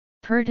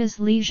Perthes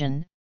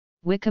lesion,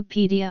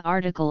 Wikipedia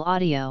article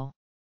audio.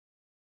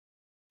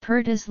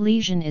 Perthes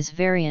lesion is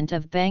variant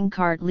of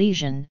Bankart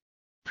lesion,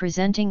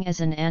 presenting as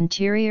an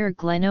anterior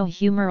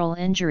glenohumeral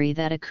injury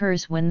that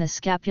occurs when the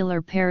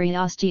scapular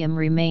periosteum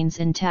remains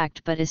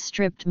intact but is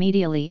stripped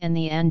medially and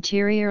the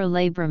anterior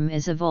labrum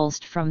is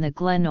avulsed from the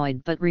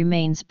glenoid but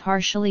remains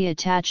partially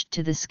attached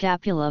to the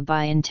scapula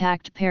by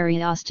intact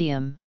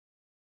periosteum.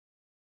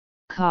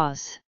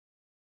 Cause: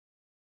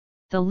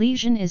 the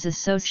lesion is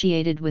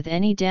associated with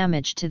any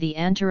damage to the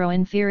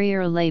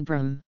anteroinferior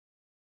labrum,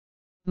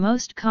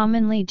 most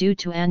commonly due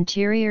to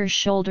anterior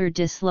shoulder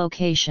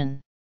dislocation.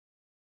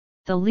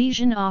 The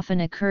lesion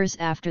often occurs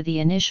after the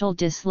initial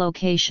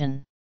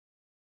dislocation.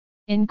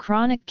 In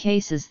chronic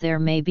cases there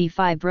may be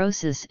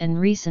fibrosis and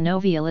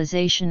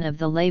resynovialization of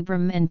the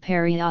labrum and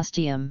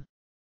periosteum.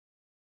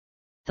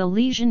 The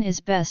lesion is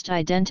best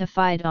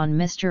identified on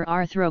Mr.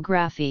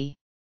 arthrography.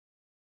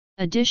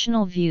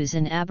 Additional views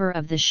in ABR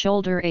of the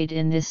shoulder aid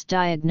in this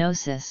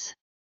diagnosis.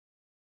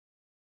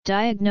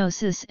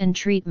 Diagnosis and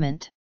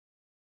treatment.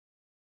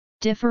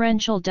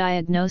 Differential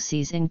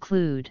diagnoses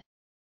include: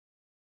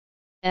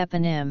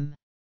 eponym.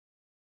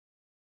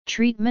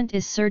 Treatment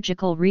is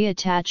surgical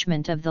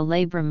reattachment of the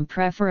labrum,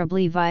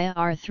 preferably via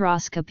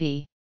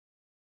arthroscopy.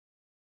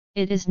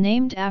 It is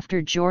named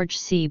after George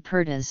C.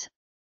 Perthes,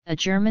 a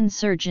German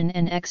surgeon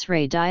and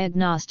X-ray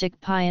diagnostic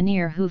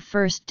pioneer who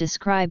first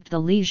described the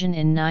lesion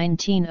in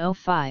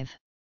 1905.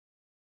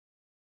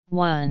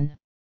 1.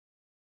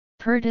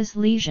 Perthes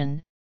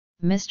lesion,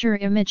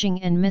 Mr.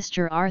 Imaging and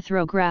Mr.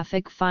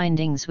 Arthrographic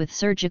findings with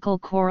surgical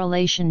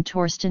correlation.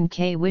 Torsten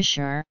K.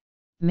 Wischer,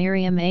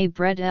 Miriam A.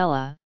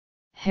 Bredella,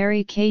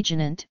 Harry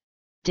Kagenant,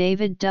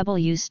 David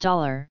W.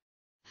 Stoller,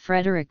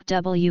 Frederick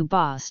W.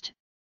 Bost,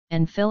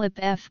 and Philip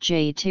F.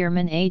 J.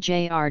 Tierman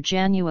AJR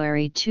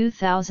January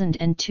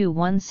 2002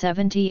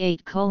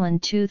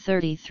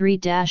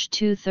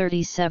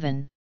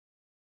 178:233-237.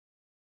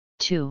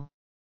 2.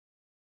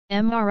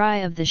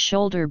 MRI of the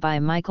shoulder by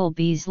Michael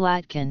B.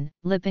 Zlatkin,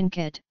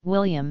 Lippincott,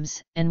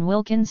 Williams, and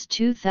Wilkins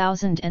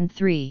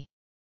 2003.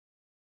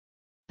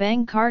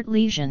 Bankart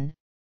lesion,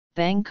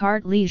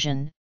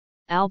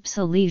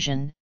 Alpsa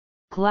lesion,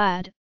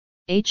 GLAD,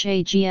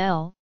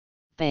 HAGL,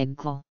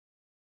 Bagel.